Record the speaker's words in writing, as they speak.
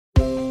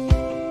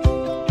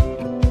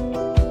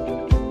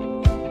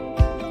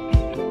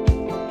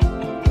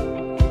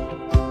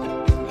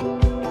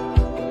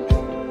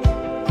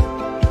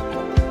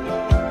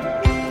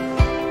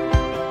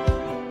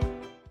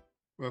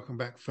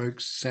back,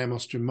 folks. Sam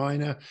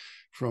Austen-Minor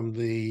from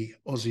the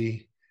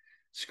Aussie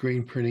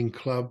Screen Printing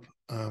Club.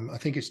 I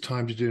think it's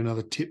time to do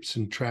another Tips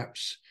and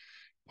Traps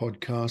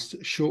podcast.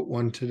 A short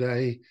one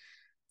today,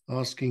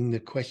 asking the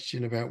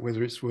question about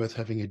whether it's worth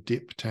having a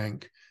dip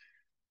tank.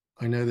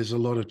 I know there's a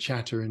lot of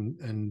chatter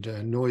and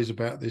noise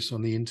about this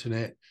on the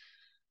internet.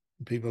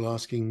 People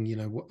asking,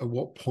 at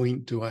what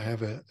point do I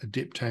have a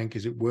dip tank?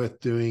 Is it worth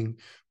doing?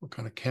 What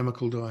kind of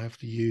chemical do I have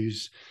to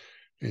use?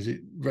 Is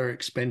it very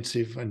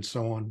expensive, and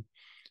so on?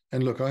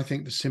 And look, I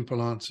think the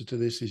simple answer to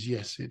this is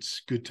yes,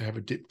 it's good to have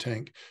a dip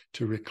tank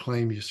to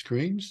reclaim your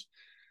screens.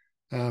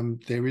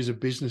 There is a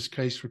business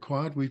case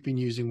required. We've been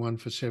using one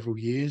for several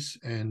years,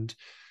 and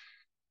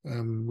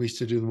we used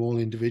to do them all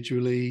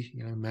individually,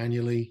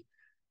 manually.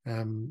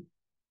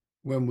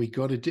 When we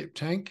got a dip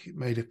tank, it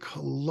made a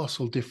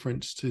colossal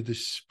difference to the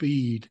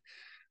speed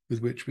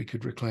with which we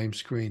could reclaim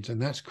screens. And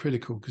that's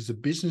critical, because the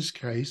business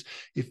case,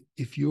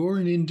 if you're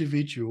an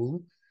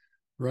individual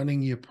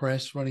running your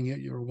press,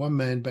 you're a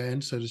one-man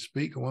band, so to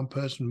speak, a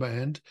one-person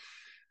band,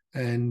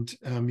 and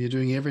you're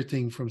doing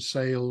everything from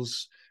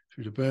sales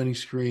through to burning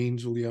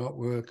screens, all the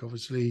artwork,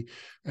 obviously,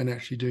 and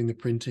actually doing the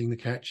printing, the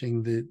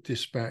catching, the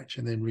dispatch,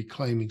 and then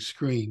reclaiming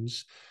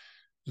screens,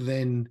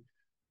 then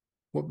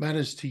what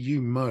matters to you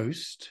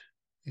most,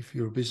 if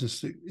you're a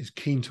business that is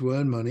keen to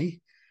earn money,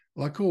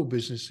 like all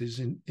businesses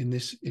in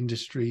this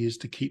industry, is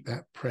to keep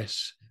that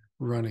press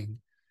running.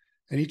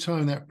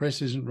 Anytime that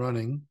press isn't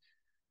running,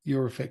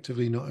 you're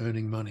effectively not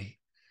earning money.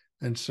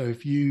 And so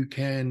if you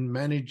can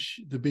manage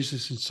the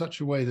business in such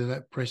a way that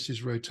that press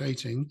is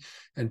rotating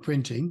and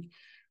printing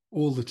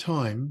all the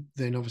time,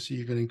 then obviously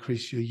you're going to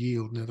increase your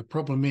yield. Now, the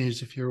problem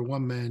is, if you're a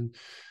one-man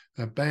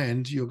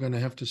band, you're going to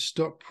have to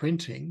stop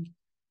printing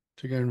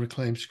to go and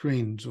reclaim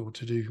screens or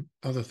to do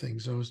other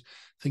things. I was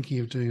thinking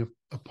of doing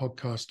a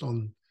podcast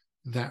on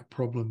that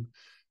problem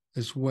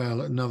as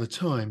well at another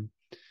time.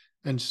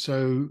 And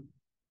so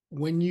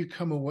when you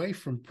come away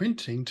from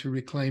printing to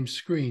reclaim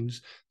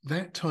screens,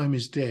 that time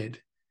is dead.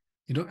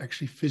 You're not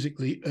actually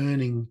physically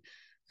earning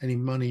any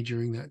money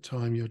during that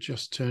time. You're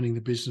just turning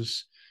the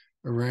business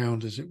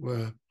around, as it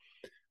were.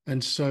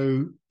 And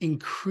so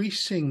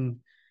increasing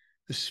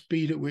the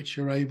speed at which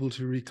you're able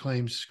to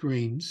reclaim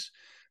screens,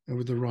 and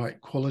with the right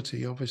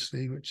quality,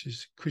 obviously, which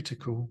is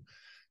critical,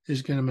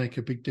 is going to make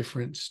a big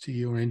difference to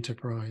your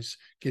enterprise.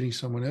 Getting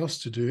someone else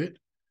to do it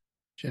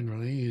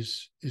generally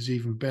is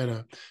even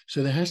better.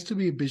 So there has to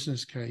be a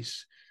business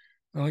case.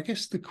 And I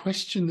guess the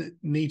question that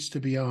needs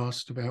to be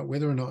asked about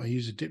whether or not I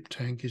use a dip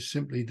tank is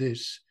simply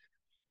this: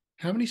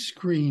 how many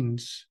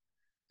screens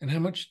and how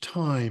much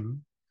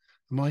time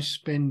am I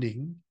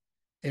spending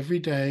every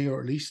day,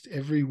 or at least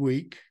every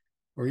week,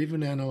 or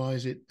even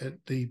analyze it at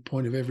the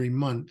point of every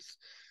month,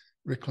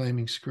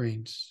 reclaiming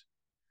screens?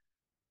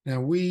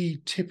 Now,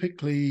 we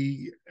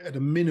typically, at a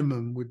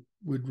minimum,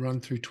 would run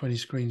through 20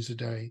 screens a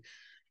day.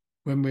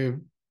 When we're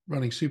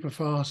running super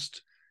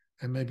fast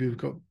and maybe we've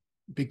got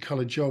big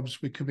color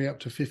jobs, we could be up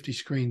to 50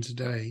 screens a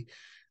day.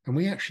 And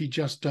we actually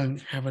just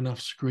don't have enough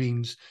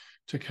screens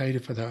to cater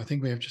for that. I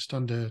think we have just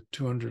under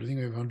 200. I think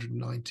we have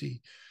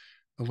 190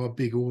 of our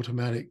big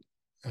automatic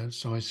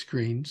size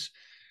screens.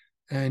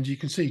 And you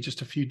can see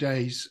just a few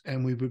days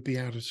and we would be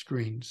out of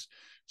screens.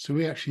 So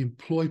we actually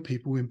employ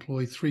people. We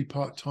employ 3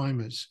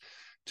 part-timers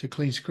to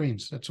clean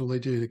screens. That's all they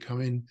do. They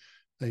come in,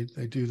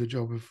 they do the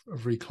job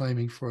of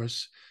reclaiming for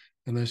us,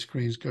 and those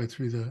screens go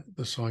through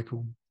the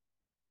cycle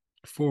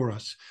for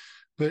us.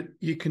 But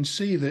you can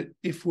see that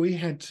if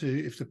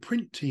the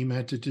print team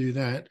had to do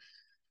that,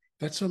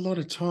 that's a lot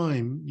of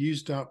time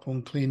used up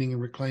on cleaning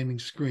and reclaiming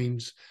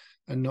screens,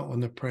 and not on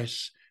the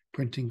press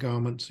printing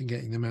garments and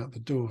getting them out the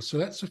door. So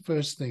that's the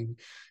first thing.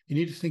 You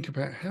need to think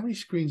about, how many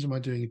screens am I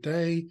doing a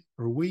day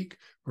or a week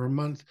or a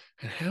month,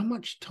 and how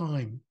much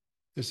time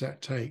does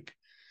that take?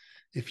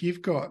 If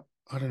you've got,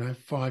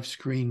 5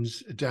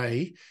 screens a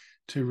day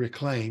to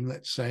reclaim,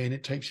 let's say, and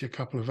it takes you a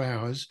couple of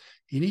hours,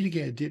 you need to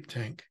get a dip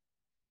tank.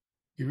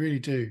 You really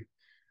do.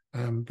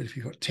 But if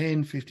you've got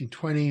 10, 15,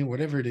 20,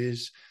 whatever it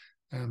is,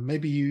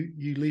 maybe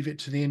you leave it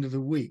to the end of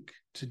the week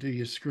to do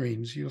your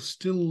screens. You'll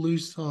still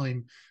lose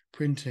time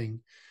printing.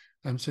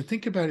 So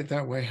think about it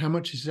that way. How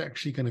much is it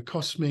actually going to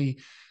cost me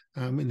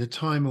in the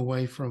time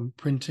away from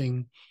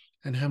printing,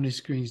 and how many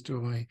screens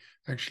do I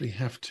actually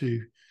have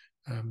to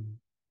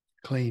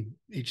clean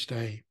each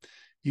day?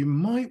 You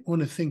might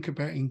want to think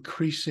about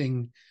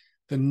increasing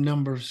the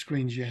number of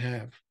screens you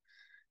have.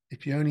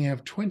 If you only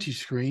have 20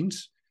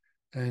 screens,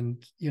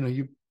 and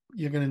you're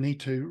going to need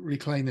to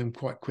reclaim them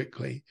quite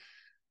quickly.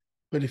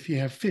 But if you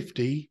have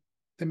 50,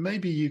 then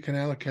maybe you can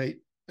allocate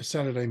a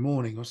Saturday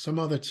morning or some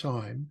other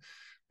time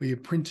where you're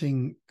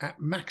printing at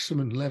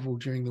maximum level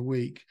during the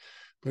week,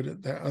 but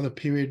at that other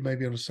period,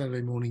 maybe on a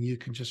Saturday morning, you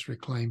can just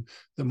reclaim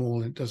them all.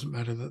 And it doesn't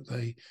matter that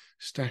they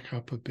stack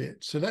up a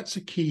bit. So that's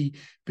a key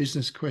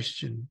business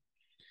question.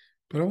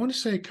 But I want to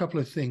say a couple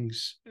of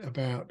things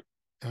about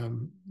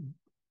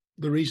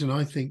the reason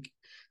I think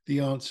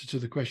the answer to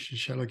the question,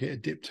 shall I get a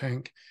dip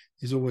tank,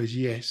 is always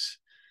yes.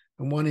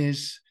 And one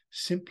is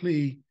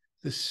simply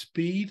the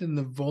speed and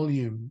the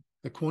volume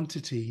the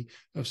quantity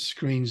of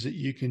screens that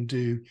you can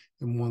do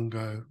in one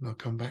go. And I'll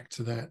come back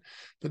to that.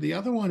 But the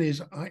other one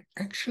is I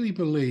actually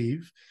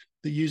believe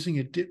that using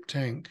a dip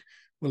tank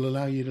will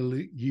allow you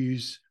to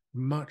use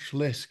much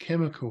less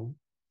chemical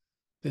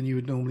than you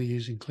would normally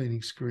use in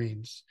cleaning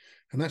screens.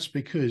 And that's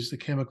because the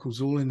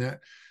chemical's all in that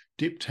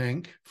dip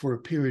tank for a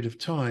period of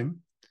time.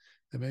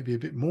 There may be a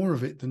bit more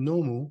of it than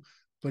normal,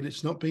 but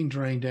it's not being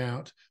drained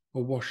out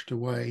or washed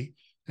away.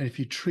 And if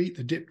you treat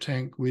the dip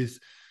tank with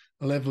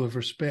a level of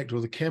respect,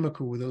 or the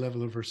chemical with a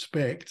level of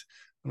respect,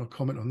 and I'll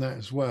comment on that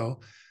as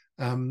well,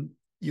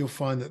 you'll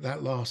find that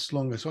that lasts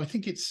longer. So I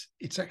think it's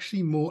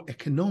actually more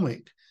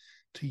economic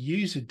to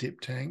use a dip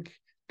tank,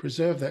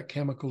 preserve that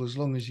chemical as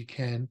long as you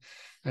can,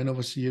 and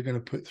obviously you're going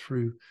to put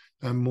through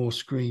more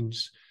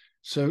screens.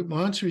 So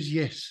my answer is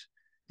yes.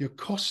 Your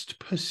cost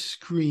per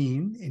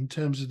screen in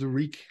terms of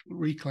the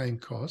reclaim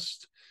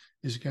cost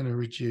is going to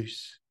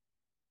reduce.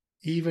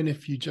 Even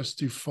if you just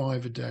do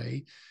 5 a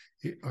day,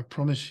 I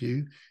promise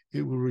you,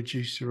 it will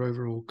reduce your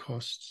overall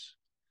costs.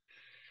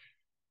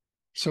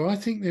 So I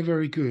think they're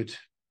very good.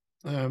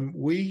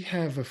 We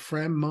have a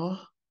Franmar.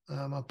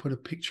 I'll put a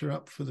picture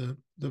up for the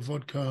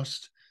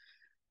vodcast.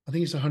 I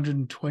think it's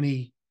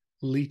 120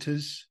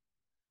 litres.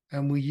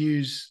 And we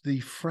use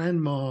the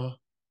Franmar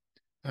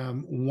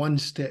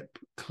one-step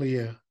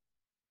clear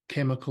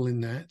chemical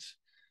in that.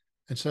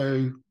 And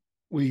so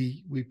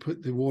we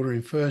put the water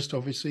in first,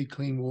 obviously,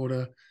 clean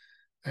water,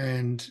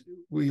 and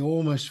we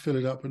almost fill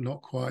it up, but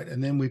not quite.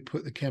 And then we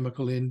put the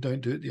chemical in.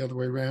 Don't do it the other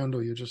way around,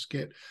 or you'll just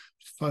get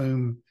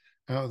foam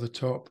out of the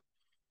top.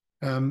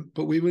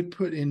 But we would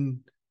put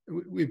in,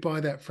 we buy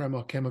that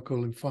Franmar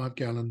chemical in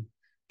 5-gallon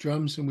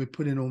drums, and we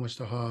put in almost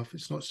a half.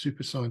 It's not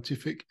super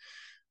scientific,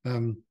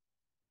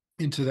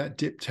 into that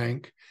dip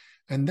tank.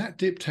 And that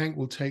dip tank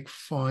will take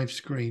 5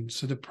 screens.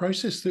 So the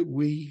process that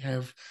we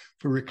have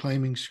for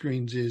reclaiming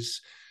screens is,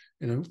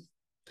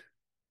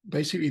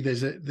 basically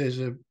there's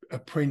a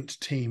print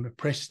team, a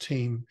press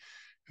team,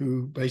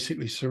 who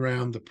basically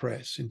surround the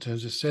press in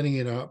terms of setting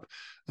it up,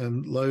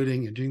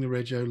 loading and doing the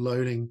rego,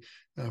 loading,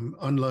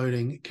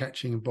 unloading,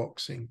 catching and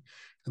boxing.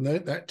 And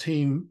that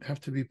team have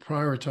to be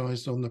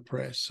prioritized on the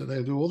press. So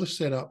they'll do all the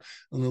setup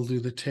and they'll do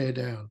the tear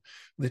down.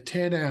 The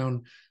tear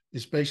down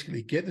is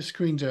basically get the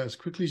screens out as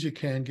quickly as you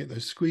can, get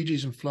those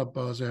squeegees and flood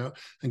bars out,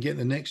 and get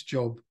the next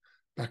job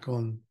back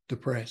on the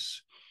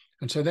press.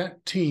 And so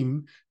that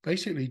team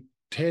basically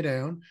tear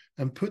down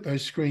and put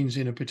those screens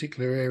in a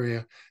particular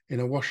area,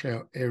 in a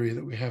washout area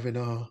that we have in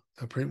our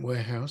print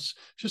warehouse,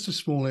 just a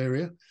small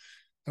area,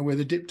 and where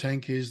the dip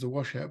tank is, the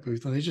washout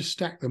booth, and they just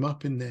stack them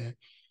up in there.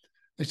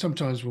 They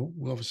sometimes will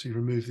obviously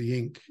remove the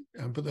ink,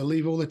 but they'll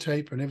leave all the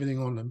tape and everything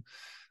on them.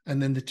 And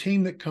then the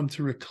team that come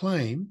to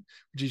reclaim,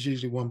 which is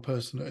usually one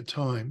person at a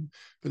time,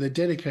 but they're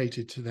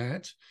dedicated to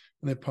that,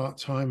 and they're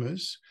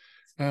part-timers,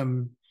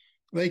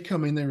 they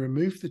come in, they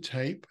remove the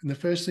tape, and the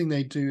first thing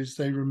they do is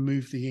they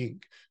remove the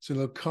ink. So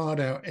they'll card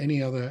out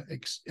any other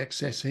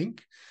excess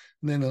ink,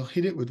 and then they'll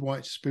hit it with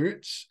white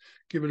spirits,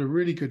 give it a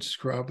really good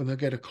scrub, and they'll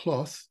get a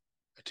cloth,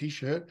 a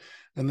t-shirt,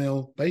 and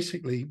they'll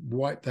basically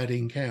wipe that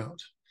ink out.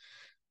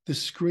 The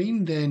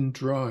screen then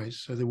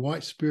dries, so the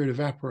white spirit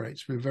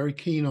evaporates. We're very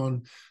keen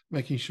on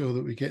making sure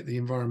that we get the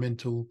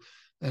environmental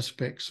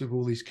aspects of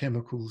all these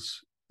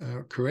chemicals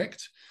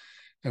correct.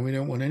 And we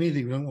don't want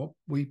anything,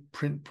 we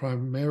print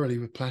primarily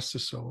with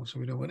plastisol, so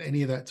we don't want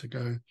any of that to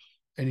go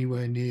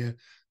anywhere near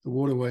the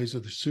waterways or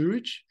the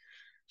sewage.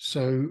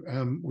 So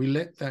we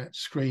let that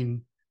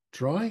screen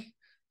dry,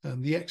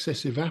 the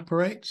excess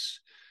evaporates,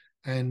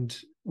 and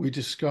we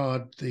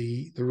discard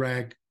the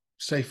rag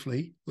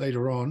safely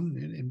later on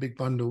in big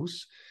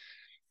bundles.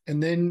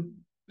 And then,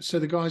 so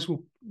the guys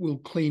will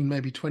clean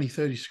maybe 20,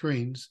 30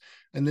 screens,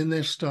 and then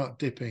they'll start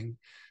dipping.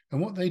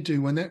 And what they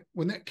do when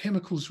that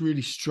chemical's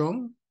really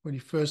strong, when you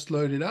first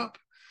load it up,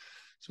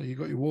 so you've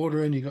got your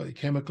water in, you've got your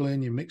chemical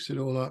in, you mix it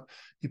all up,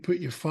 you put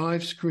your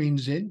 5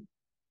 screens in.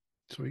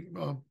 So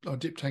our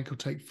dip tank will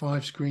take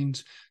 5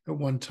 screens at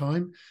one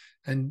time.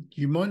 And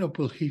you might not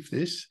believe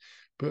this,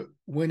 but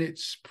when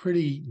it's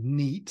pretty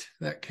neat,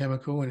 that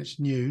chemical, when it's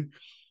new,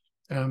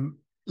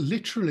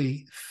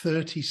 literally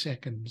 30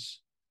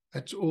 seconds.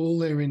 That's all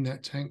they're in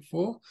that tank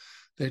for.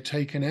 They're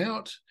taken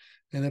out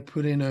and they're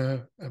put in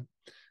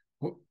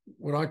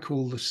what I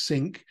call the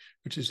sink,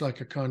 which is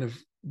like a kind of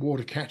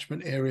water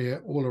catchment area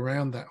all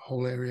around that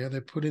whole area.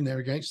 They're put in there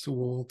against the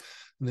wall,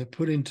 and they're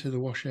put into the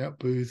washout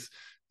booth.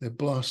 They're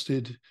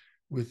blasted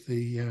with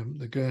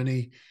the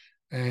gurney,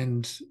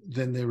 and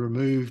then they're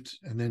removed.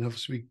 And then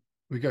obviously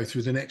we go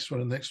through the next one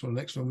and next one,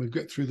 next one. We've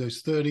got through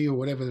those 30 or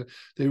whatever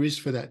there is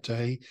for that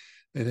day.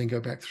 They then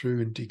go back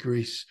through and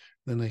degrease.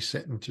 Then they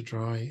set them to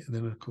dry, and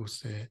then of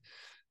course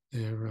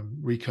they're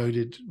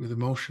recoated with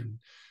emulsion.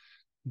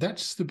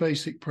 That's the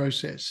basic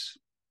process.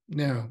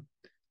 Now,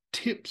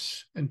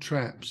 tips and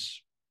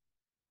traps.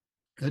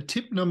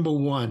 Tip number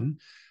 1,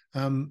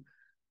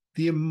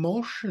 the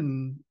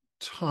emulsion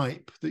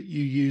type that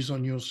you use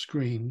on your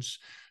screens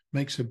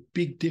makes a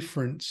big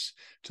difference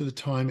to the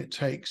time it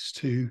takes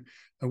to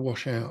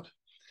wash out.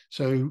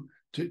 So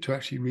to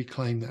actually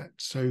reclaim that.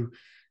 So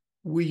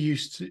We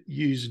used to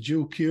use a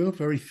dual cure,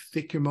 very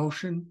thick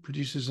emulsion,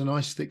 produces a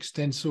nice thick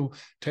stencil,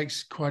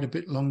 takes quite a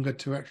bit longer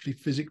to actually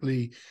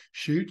physically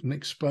shoot and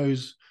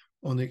expose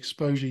on the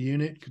exposure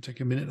unit. Could take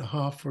 1.5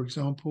 minutes, for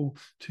example,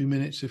 2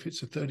 minutes if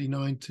it's a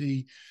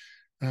 3090.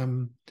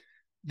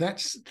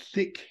 That's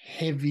thick,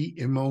 heavy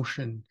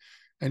emulsion.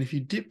 And if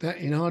you dip that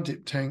in our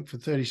dip tank for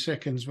 30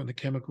 seconds when the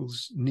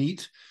chemical's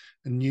neat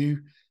and new,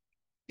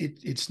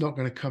 it's not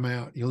going to come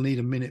out. You'll need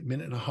 1 minute, 1.5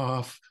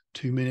 minutes,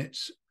 2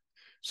 minutes.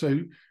 So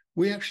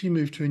we actually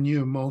moved to a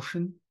new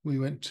emulsion. We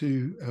went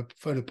to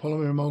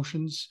photopolymer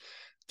emulsions,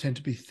 tend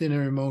to be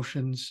thinner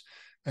emulsions,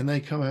 and they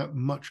come out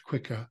much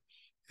quicker.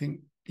 I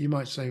think you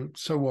might say,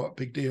 so what,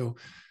 big deal.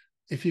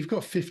 If you've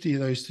got 50 of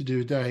those to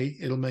do a day,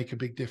 it'll make a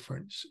big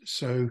difference.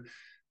 So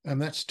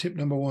that's tip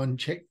number one.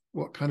 Check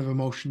what kind of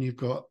emulsion you've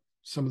got.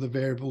 Some of the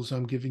variables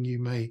I'm giving you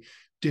may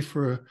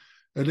differ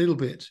a little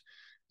bit,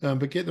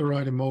 but get the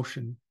right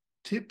emulsion.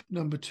 Tip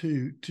number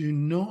two, do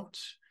not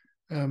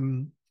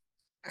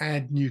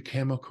add new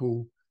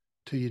chemical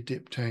to your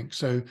dip tank.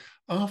 So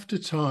after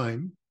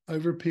time,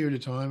 over a period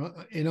of time,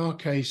 in our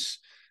case,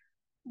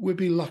 we'd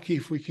be lucky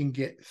if we can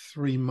get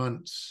 3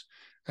 months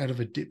out of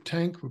a dip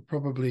tank. We're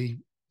probably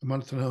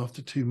 1.5 months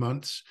to 2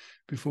 months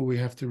before we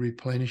have to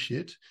replenish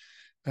it.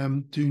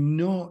 Do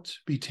not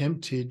be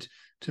tempted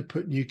to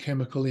put new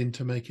chemical in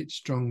to make it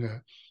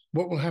stronger.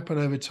 What will happen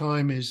over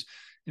time is,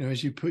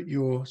 as you put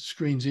your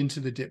screens into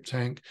the dip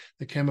tank,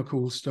 the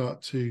chemical will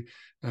start to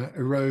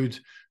erode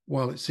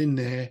while it's in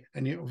there,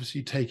 and you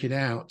obviously take it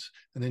out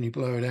and then you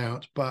blow it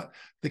out. But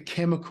the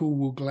chemical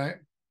will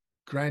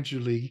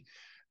gradually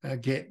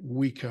get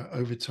weaker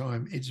over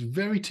time. It's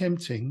very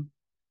tempting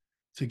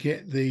to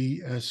get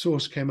the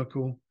source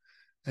chemical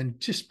and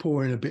just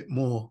pour in a bit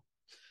more.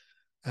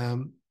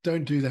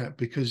 Don't do that,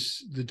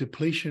 because the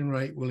depletion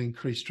rate will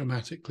increase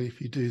dramatically if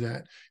you do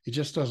that. It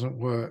just doesn't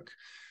work.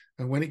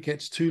 And when it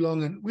gets too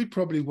long, and we'd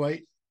probably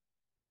wait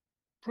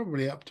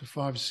up to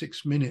 5 or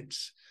 6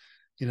 minutes,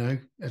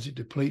 as it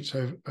depletes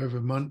over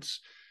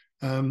months.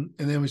 And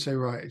then we say,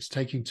 right, it's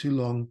taking too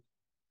long.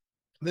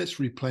 Let's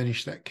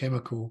replenish that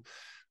chemical.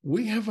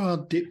 We have our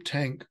dip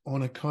tank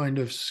on a kind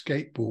of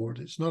skateboard.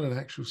 It's not an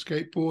actual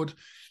skateboard.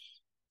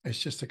 It's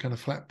just a kind of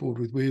flat board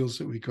with wheels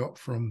that we got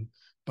from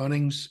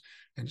Bunnings.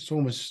 And it's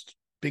almost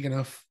big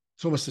enough.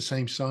 It's almost the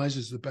same size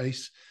as the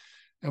base.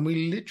 And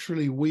we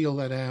literally wheel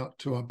that out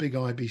to our big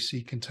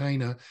IBC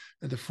container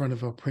at the front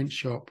of our print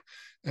shop.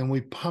 And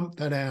we pump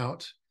that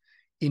out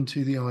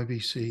into the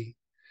IBC.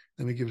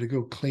 Then we give it a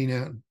good clean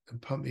out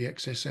and pump the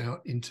excess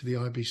out into the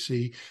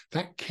IBC.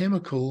 That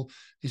chemical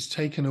is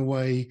taken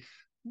away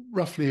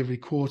roughly every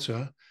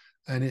quarter,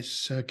 and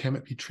it's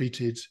chemically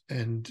treated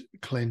and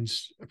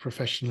cleansed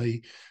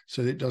professionally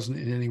so that it doesn't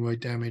in any way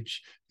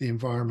damage the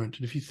environment.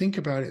 And if you think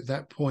about it at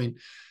that point,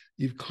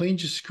 you've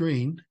cleaned your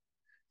screen,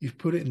 you've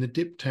put it in the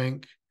dip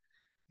tank,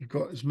 you've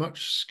got as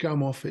much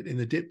scum off it in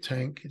the dip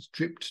tank, it's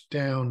dripped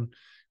down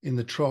in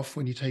the trough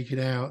when you take it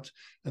out,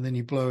 and then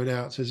you blow it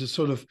out. So there's a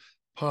sort of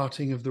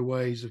parting of the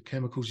ways of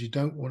chemicals you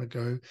don't want to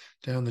go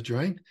down the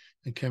drain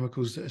and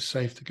chemicals that are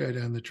safe to go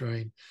down the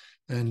drain.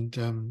 And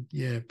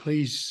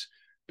please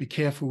be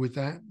careful with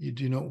that. You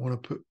do not want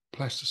to put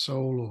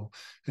plastisol or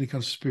any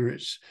kind of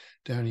spirits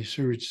down your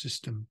sewage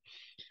system.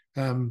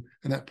 At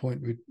that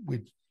point,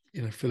 we'd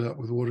fill it up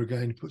with water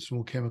again, put some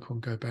more chemical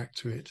and go back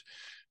to it.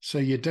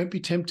 So don't be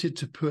tempted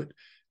to put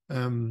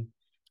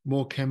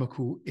more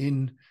chemical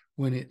in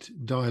when it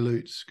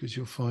dilutes, because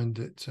you'll find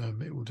that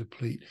it will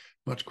deplete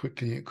much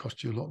quicker and it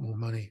costs you a lot more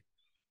money.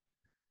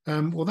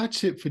 Well,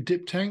 that's it for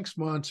dip tanks.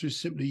 My answer is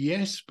simply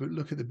yes, but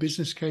look at the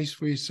business case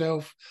for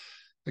yourself.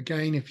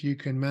 Again, if you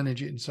can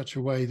manage it in such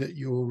a way that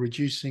you're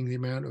reducing the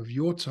amount of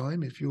your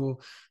time, if you're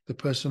the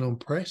person on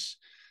press,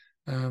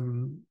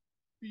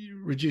 you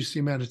reduce the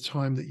amount of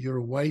time that you're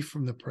away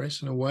from the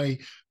press and away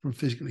from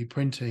physically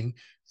printing,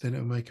 then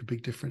it'll make a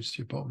big difference to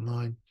your bottom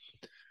line.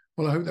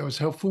 Well, I hope that was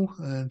helpful,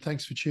 and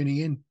thanks for tuning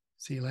in.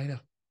 See you later.